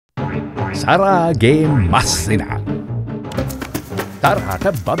සරාගේ මස්සිනා. තරහට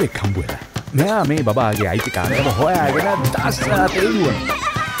බබෙක් හම්බුවෙලා. මෙයා මේ බබාගේ අයිතිකාරකම හොයාගෙන දස්සාට එළුවනවා.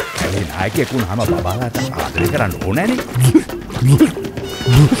 ඒ නායකයෙක් වුණාම බබාලාට ආදරය කරන්න ඕනෑනේ.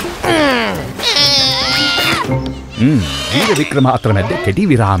 ඊට වික්‍රම අතරමැද කෙටි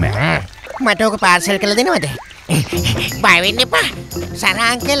විරාමයක්. මට ඔක පාර්සල් කරලා දෙනවද? බය වෙන්න එපා. සරා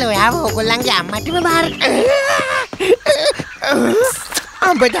අංකල් ඔයාව ඔයගොල්ලන්ගේ අම්මටම බාර.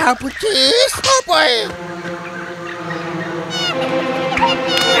 අම්බ දාපු චීස් ඔපොයි.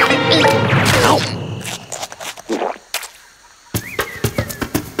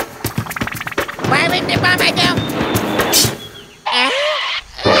 බය වෙන්න එපා මචං.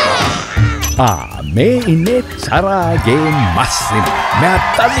 මේ ඉන්නේ සරාගේ මස්සිනා. මෙයා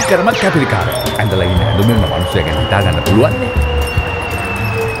තනි කරම කැපිලිකාරය. ඇඳලා ඉන්න ඇඳුමෙන්ම මිනිස්සු ගැන හිතා ගන්න පුළුවන් නේ.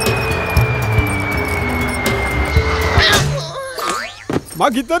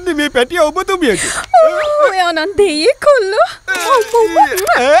 මං හිතන්නේ මේ පැටිය ඔබතුමියගේ. ඔයා නම් දෙයේ කොල්ලෝ.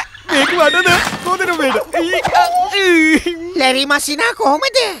 මේක වඩද කොහෙද මේක? ලැරි මස්සිනා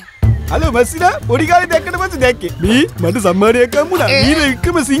කොහමද? හලෝ මස්සිනා පොඩි කාලේ දැක්කට පස්සේ දැක්කේ. මේ මට සම්මානයක් හම්බුණා. ඊර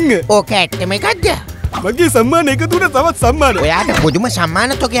එක්කම සිංහ. ඕක ඇත්තම එකක්ද? මගේ සම්මාන එකතු වුණා තවත් සම්මාන. ඔයාට පුදුම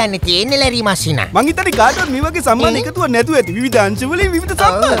සම්මාන තොගයන්නේ තියෙන්නේ ලැරි මස්සිනා. මං හිතන්නේ කාටවත් මේ වගේ සම්මාන එකතුවක් නැතුව ඇති. විවිධ අංශ වලින් විවිධ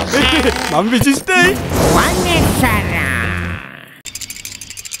සම්මාන. මම විශිෂ්ටයි. වන්නේ සරා.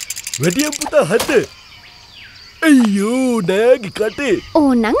 වැඩිය පුතා හද. අයියෝ නෑගේ කටේ.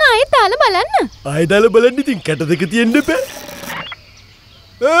 ඕනනම් ආයෙත් දාලා බලන්න. ආයෙ දාලා බලන්න ඉතින් කට දෙක තියෙන්න බෑ.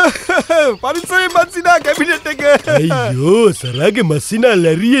 පරිස්සමෙන් මස්සිනා කැබිනට් එක. අයියෝ සරාගේ මස්සිනා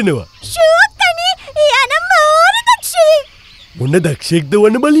ලැරියනවා. ෂූට් කනේ යනම් මාර දක්ෂේ. මොන දක්ෂයෙක්ද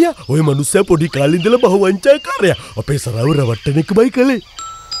වන්න බලියා? ඔය මනුස්සයා පොඩි කාලේ ඉඳලා බහු වංචාකාරයා. අපේ සරාව රවට්ටන එකමයි කළේ.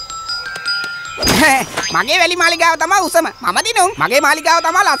 මගේ වැලි මාලිගාව තමයි උසම. මම දිනුම්. මගේ මාලිගාව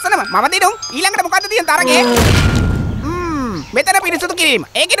තමයි ලස්සනම. මම දිනුම්. ඊළඟට මොකද්ද තියෙන තරගේ? මෙතන පිරිසුදු කිරීම.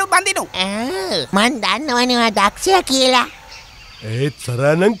 ඒකිනුත් මන් දිනුම්. මන් දන්නවනේ ඔයා දක්ෂයා කියලා. ඒත්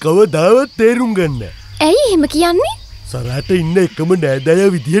සරා නම් කවදාවත් තේරුම් ගන්න. ඇයි එහෙම කියන්නේ? සරාට ඉන්න එකම නෑදෑය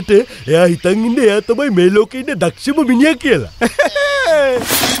විදිහට එයා හිතන් ඉන්නේ එයා තමයි මේ ලෝකේ ඉන්න දක්ෂම මිනිහා කියලා.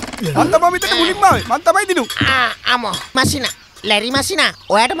 මන් තමයි මෙතන මුලින්ම ආවේ. මන් තමයි දිනුම්. අමෝ මස්සිනා ලැරි මස්සිනා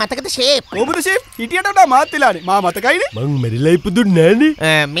ඔයාට මතකද ෂේප්? කොහොමද ෂේප්? හිටියට වඩා මාත් වෙලානේ. මා මතකයිනේ. මං මෙරිලා ඉපදුන්නේ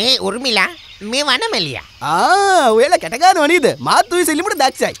නෑනේ. මේ උර්මිලා මේ වනමෙලියා. ඔයාලා කැට ගන්නව නේද? මාත් උයි සෙලිමුට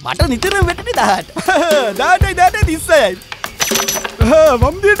දක්ෂයි. මට නිතරම වෙටනේ 18. 18යි 36යි.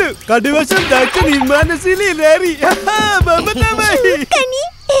 මම දිනු කඩවසම් දක්ෂ නිර්මාණශීලී ලැරි. මම තමයි. කනි.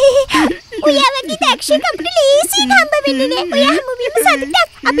 ඔයා වගේ දක්ෂයෙක් අපිට ලේසියෙන් හම්බ වෙන්නේ නෑ. ඔයා හමු වීම සතුටක්.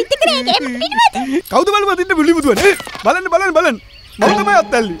 අපිත් එක්ක රැගෙන පිටිනවද? කවුද බලමු දින්න බුලිමුදුවනේ. බලන්න. මම තමයි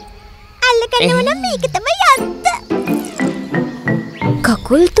අත්තල්ලි. අල්ල ගන්නව නම් මේක තමයි අත්ත.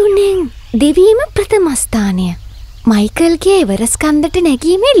 කකුල් තුනෙන් දෙවීම ප්‍රථම ස්ථානය. මයිකල්ගේ එවරස් කන්දට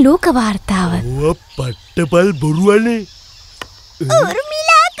නැගීමේ ලෝක වාර්තාව. පට්ටපල් බොරුවනේ.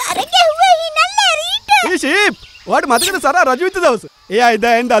 උර්මිලා කර ගැහුවා හිනල් ලැරීට. ඒ ෂේප් ඔයාට මතකද සරා රජු වෙච්ච දවස? එයා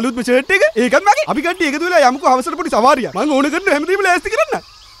එදා ඇඳ අලුත්ම ෂර්ට් එක ඒකත් මගේ. අපි කට්ටිය එකතු වෙලා යමුකෝ හවසට පොඩි සවාරියක්. මම ඕන කරන හැමදේම ලෑස්ති කරන්න.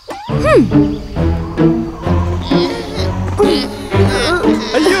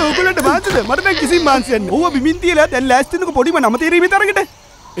 අයියෝ ඔයගොල්ලන්ට මාංශද? මට නම් කිසිම මාංශයක් නෑ. ඕව බිමින් තියලා දැන් ලෑස්ති වෙනකො පොඩිම නම තේරීමේ තරකට.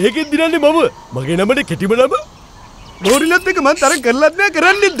 ඒකෙන් දිනන්නේ මම. මගේ නමනේ කෙටිම නම. නෝරිලත් එක මම තරම් කරලත් නෑ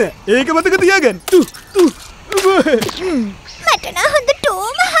කරන්නෙත් නෑ. ඒක මතක තියාගන්න. මට නම්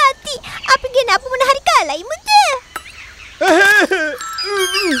හොඳටම හාති. අපි ගෙන අපු මොන හරි කාලයි මුද?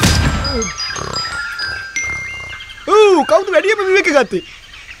 කවුද වැඩියම විවේක ගත්තේ?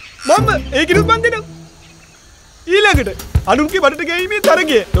 මම ඒකිනුත් මන් දෙනවා. ඊළඟට අනුන්ගේ බඩට ගැනීමේ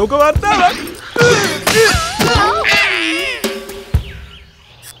තරගය ලෝක වාර්තාවක්.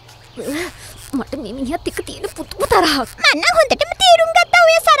 මට මේ මිනිහත් එක්ක තියෙන පුදුම තරහක්. මම නම් හොඳටම තේරුම් ගත්තා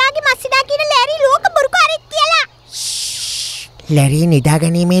ඔය සරාගේ මස්සිනා කියන ලෑරි ලෝක බොරුකාරයෙක් කියලා. ලැරි නිදා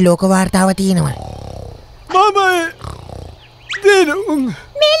ගැනීමේ ලෝක වාර්තාව තියෙනවා. මම දිනුම්.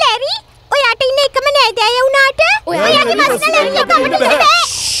 මේ ලෑරි ඔයාට ඉන්න එකම නෑදෑය වුණාට ඔයාගේ මස්සිනා ලෑරිට කවුද බෑ.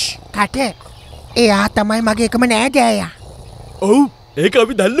 කට එයා තමයි මගේ එකම නෑදෑයා. ඔව් ඒක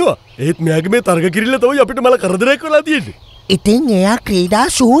අපි දන්නවා. ඒත් මෙයාගේ මේ තරග කිරිල්ල තමයි අපිට මල කරදරයක් වෙලා තියෙන්නේ. ඉතින් එයා ක්‍රීඩා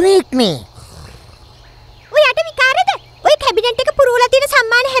ශූරයෙක් නේ. ඔයාට විකාරද? ඔය කැබිනට් එක පුරවලා තියෙන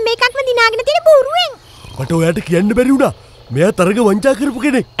සම්මාන හැම එකක්ම දිනාගෙන තියෙන බොරුවෙන්. මට ඔයාට කියන්න බැරි වුණා. මෙයා තරග වංචා කරපු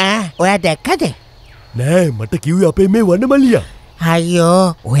කෙනෙක්. ඔයා දැක්කද? නෑ මට කිව්වේ අපේ මේ වනමලියා. අයියෝ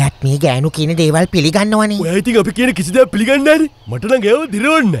ඔයත් මේ ගෑනු කියන දේවල් පිළිගන්නවනේ. ඔයා ඉතින් අපි කියන කිසි දෙයක් පිළිගන්නේ නැරි. මට නම් ඒව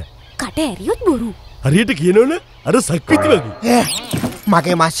දිරවන්නේ නෑ. කට ඇරියොත් බොරු. හරියට කියනවනේ අර සක්විති වගේ.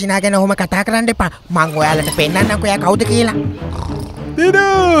 මගේ මස්සිනා ගැන ඔහොම කතා කරන්න එපා. මං ඔයාලට පෙන්නන්නම්කෝ එයා කවුද කියලා. දිනු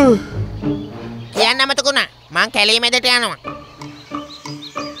කියන්න අමතක වුණා. මං කැලේ මැදට යනවා.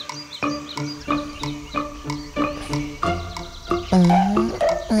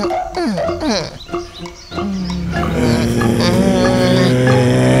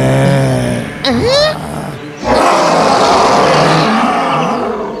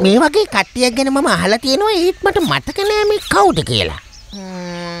 මේ වගේ කට්ටියක් ගැන මම අහලා තියෙනවා ඒත් මට මතක නෑ මේ කවුද කියලා.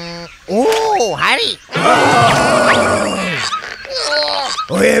 ඕ හරි.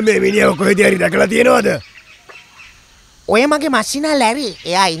 ඔය මේ මිනිහව කොහෙද හරි දැකලා තියෙනවද? ඔය මගේ මස්සිනා ලැරි.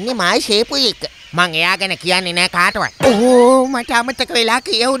 එයා ඉන්නේ මායි ෂේපුයි එක්ක. මං එයා ගැන කියන්නේ නෑ කාටවත්. ඕ මට අමතක වෙලා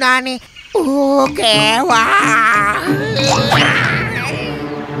කියවුණානේ. ඕ කෑවා.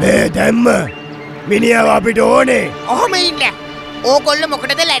 මේ දැම්ම මිනිහව අපිට ඕනේ. ඔහොම ඉන්න. ඕගොල්ලෝ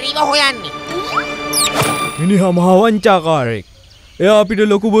මොකටද ලැරිව හොයන්නේ? මිනිහා මහා වංචාකාරයෙක්. එයා අපිට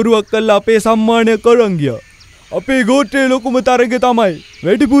ලොකු බොරුවක් කළා අපේ සම්මානය කරන් ගියා. අපේ ගෝත්‍රයේ ලොකුම තරගය තමයි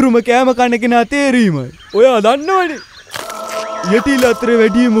වැඩිපුරම කෑම කන කෙනා තේරීමයි. ඔයා දන්නවනේ. යටිල අතර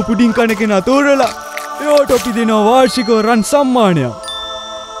වැඩිම පුඩින් කන කෙනා තෝරලා එයාට අපි දෙනවා වාර්ෂිකව රන් සම්මානයක්.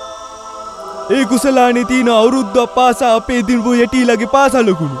 ඒ කුසලානේ තියෙන අවුරුද්දක් පාසා අපේ දිනපු යටිලගේ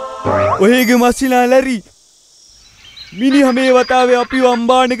පාසලකුණු. ඔයගේ මස්සිනා ලැරි මිනිහා මේ වතාවේ අපිව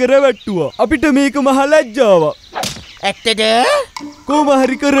අම්බානක රැවට්ටුවා. අපිට මේක මහ ලැජ්ජාවක්. ඇත්තද? කොහොම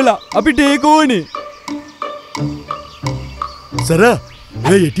හරි කරලා අපිට ඒක ඕනේ. සරා,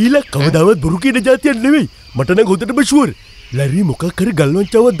 ඔය යටිලා කවදාවත් බොරු කියන જાතියක් නෙවෙයි. මට නම් හොඳටම ෂුවර්. ලැරි මොකක් හරි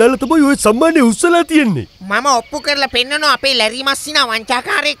ගල්වංචාවක් දාලා තමයි ඔය සම්මානේ උස්සලා තියන්නේ. මම ඔප්පු කරලා පෙන්නනවා අපේ ලැරි මස්සිනා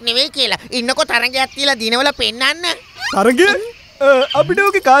වංචාකාරයෙක් නෙවෙයි කියලා. ඉන්නකො තරගයක් තියලා දිනවල පෙන්නන්න. තරගය? අපිට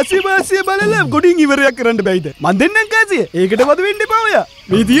ඔගේ කාසිය මාසිය බලලා ගොඩින් ඉවරයක් කරන්න බැයිද? මන් දෙන්නම් කාසිය. ඒකට වද වෙන්න එපා ඔයා.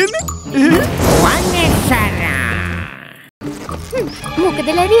 මේ තියෙන්නේ. වන්නේ සරා. මොකද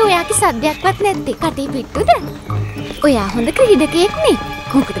ලැරි ඔයාගේ සද්දයක්වත් නැත්තේ? කටේ පිට්ටුද? ඔයා හොඳ ක්‍රීඩකයෙක් නේ.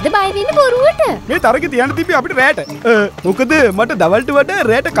 මොකටද බය වෙන්නේ බොරුවට? මේ තරගෙ තියන්න තිබ්බේ අපිට රැට. මොකද මට දවල්ට වඩා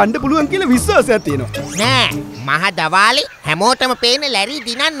රැට කන්න පුළුවන් කියලා විශ්වාසයක් තියෙනවා. නෑ මහ දවාලේ හැමෝටම පේන ලැරි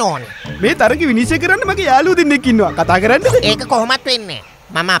දිනන්න ඕනේ. මේ තරගෙ විනිශ්චය කරන්න මගේ යාළුවෝ දෙන්නෙක් ඉන්නවා. කතා කරන්නද? ඒක කොහොමත් වෙන්නේ.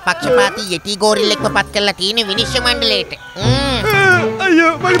 මම අපක්ෂපාතී යටි ගෝරිල්ලෙක්ව පත් කරලා තියෙන විනිශ්චය මණ්ඩලයට.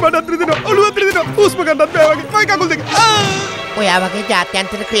 අයියෝ මගේ බඩත් රිදෙනවා. ඔළුවත් රිදෙනවා. හුස්ම ගන්නත් බෑ වගේ. මගේ කකුල් දෙක. ඔයා වගේ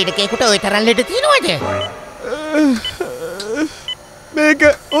ජාත්‍යන්තර ක්‍රීඩකයෙකුට ওই තරම් ලෙඩ තියෙනවද? මේක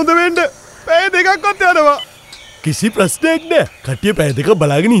හොඳ වෙන්න පැය දෙකක්වත් යනවා. කිසි ප්‍රශ්නයක් නෑ. කට්ටිය පැය දෙකක්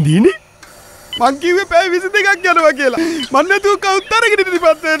බලාගෙන ඉඳීනේ. මං කිව්වේ පැය 22ක් යනවා කියලා. මන් නැතුව කවුත් තරගෙන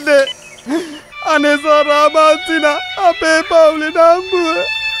ඉඳිපත් වෙන්නේ. අනේ සරා මාසිනා අපේ පවුලේ නම්බුව.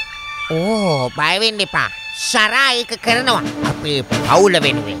 ඕ බය වෙන්න එපා. සරා ඒක කරනවා අපේ පවුල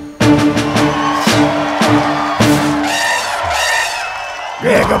වෙනුවෙන්.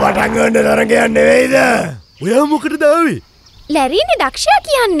 මේක පටන් ගන්න තරගයක් නෙවෙයිද? ඔයා මොකටද ආවේ? ලැරිනේ දක්ෂයා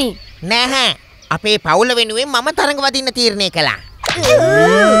කියන්නේ. නැහැ. අපේ පවුල වෙනුවෙන් මම තරඟ වදින්න තීරණය කළා.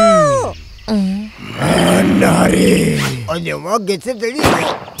 අන්නරි. අනේ මගේ දෙලි.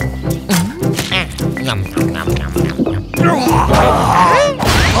 යම් යම් යම් යම්.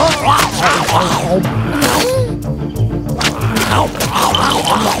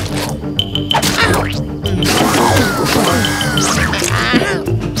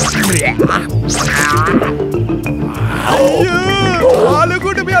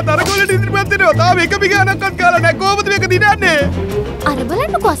 ආලුකුට මෙයා තරගවලට ඉදිරිපත් වෙනවා. තාම එක පිගානක්වත් කාලා නැහැ. කොහොමද මේක දිනන්නේ? අර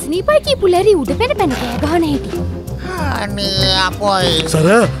බලන්නකො අසනීපයි කියපු ලැරි උඩ පැන පැන කෑ ගහන හැටි. අනේ අපොයි.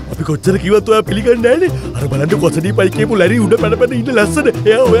 සරා අපි කොච්චර කිව්වත් ඔයා පිළිගන්නේ නැහනේ. අර බලන්න කොසඩීපයි කියපු ලැරි උඩ පැන පැන ඉන්න ලස්සන.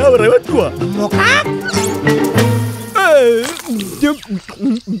 එයා ඔයාව රැවට්ටුවා. මොකක්?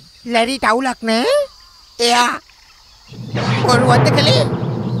 ලැරි තවුලක් නෑ? එයා කොරුවද්ද කලේ?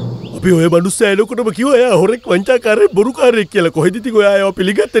 අපි ඔය මනුස්සයා එනකොටම කිව්වා එයා හොරෙක් වංචාකාරයෙක් බොරුකාරයෙක් කියලා. කොහෙද ඉතින් ඔයා ඒව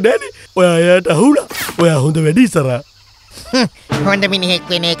පිළිගත්තේ නැහනේ. ඔයා එයාට අහුණා. ඔයා හොඳ වැඩි සරා. හොඳ මිනිහෙක්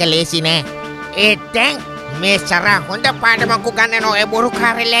වෙන එක ලේසි නෑ. ඒ දැන් මේ සරා හොඳ පාඩමක් උගන්වන ඔය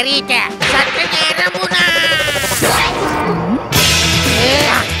බොරුකාරේ ලැරිට සත්‍ය නෑරමුණා.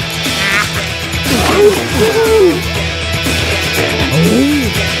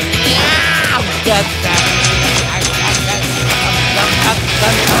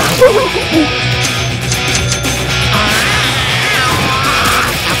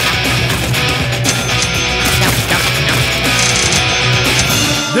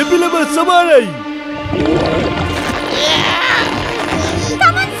 දෙපිලම සමානයි.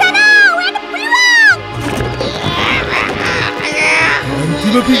 තමන් සරා ඔයාට පුළුවන්.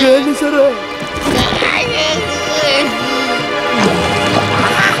 අන්තිම පිගානේ සරා.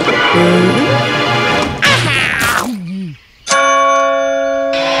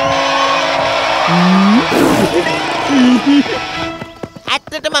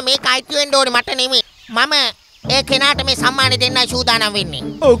 ඇත්තටම කිව්වා මේක අයිති වෙන්න ඕනේ මට නෙමෙයි. මම ඒ කෙනාට මේ සම්මානෙ දෙන්නයි සූදානම් වෙන්නේ.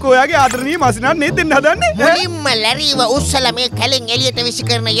 ඕක ඔයාගේ ආදරණීය මස්සිනාට නේ දෙන්න හදන්නේ. මුලින්ම ලැරීව උස්සලා මේ කැලෙන් එළියට විසි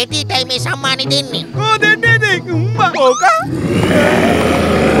කරන යටිටයි මේ සම්මානෙ දෙන්නේ. කෝ දෙන්නේ දෙක උම්මා ඕක.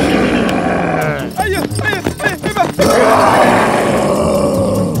 අයියෝ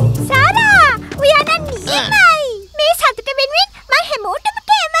සාරා උයා නම් නියමයි. මේ සතුට වෙනුවෙන් මම හැමෝටම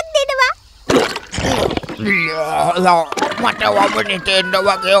කෑමක් දෙනවා. මට වමනේ තෙන්න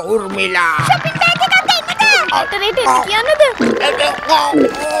වගේ උර්මිලා. shopping bag එකක් දෙන්නද? ඔටරේට එන්න කියන්නද?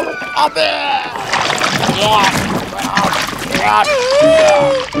 අබේ.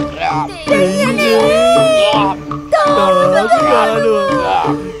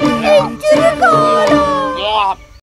 එච්චර කාලා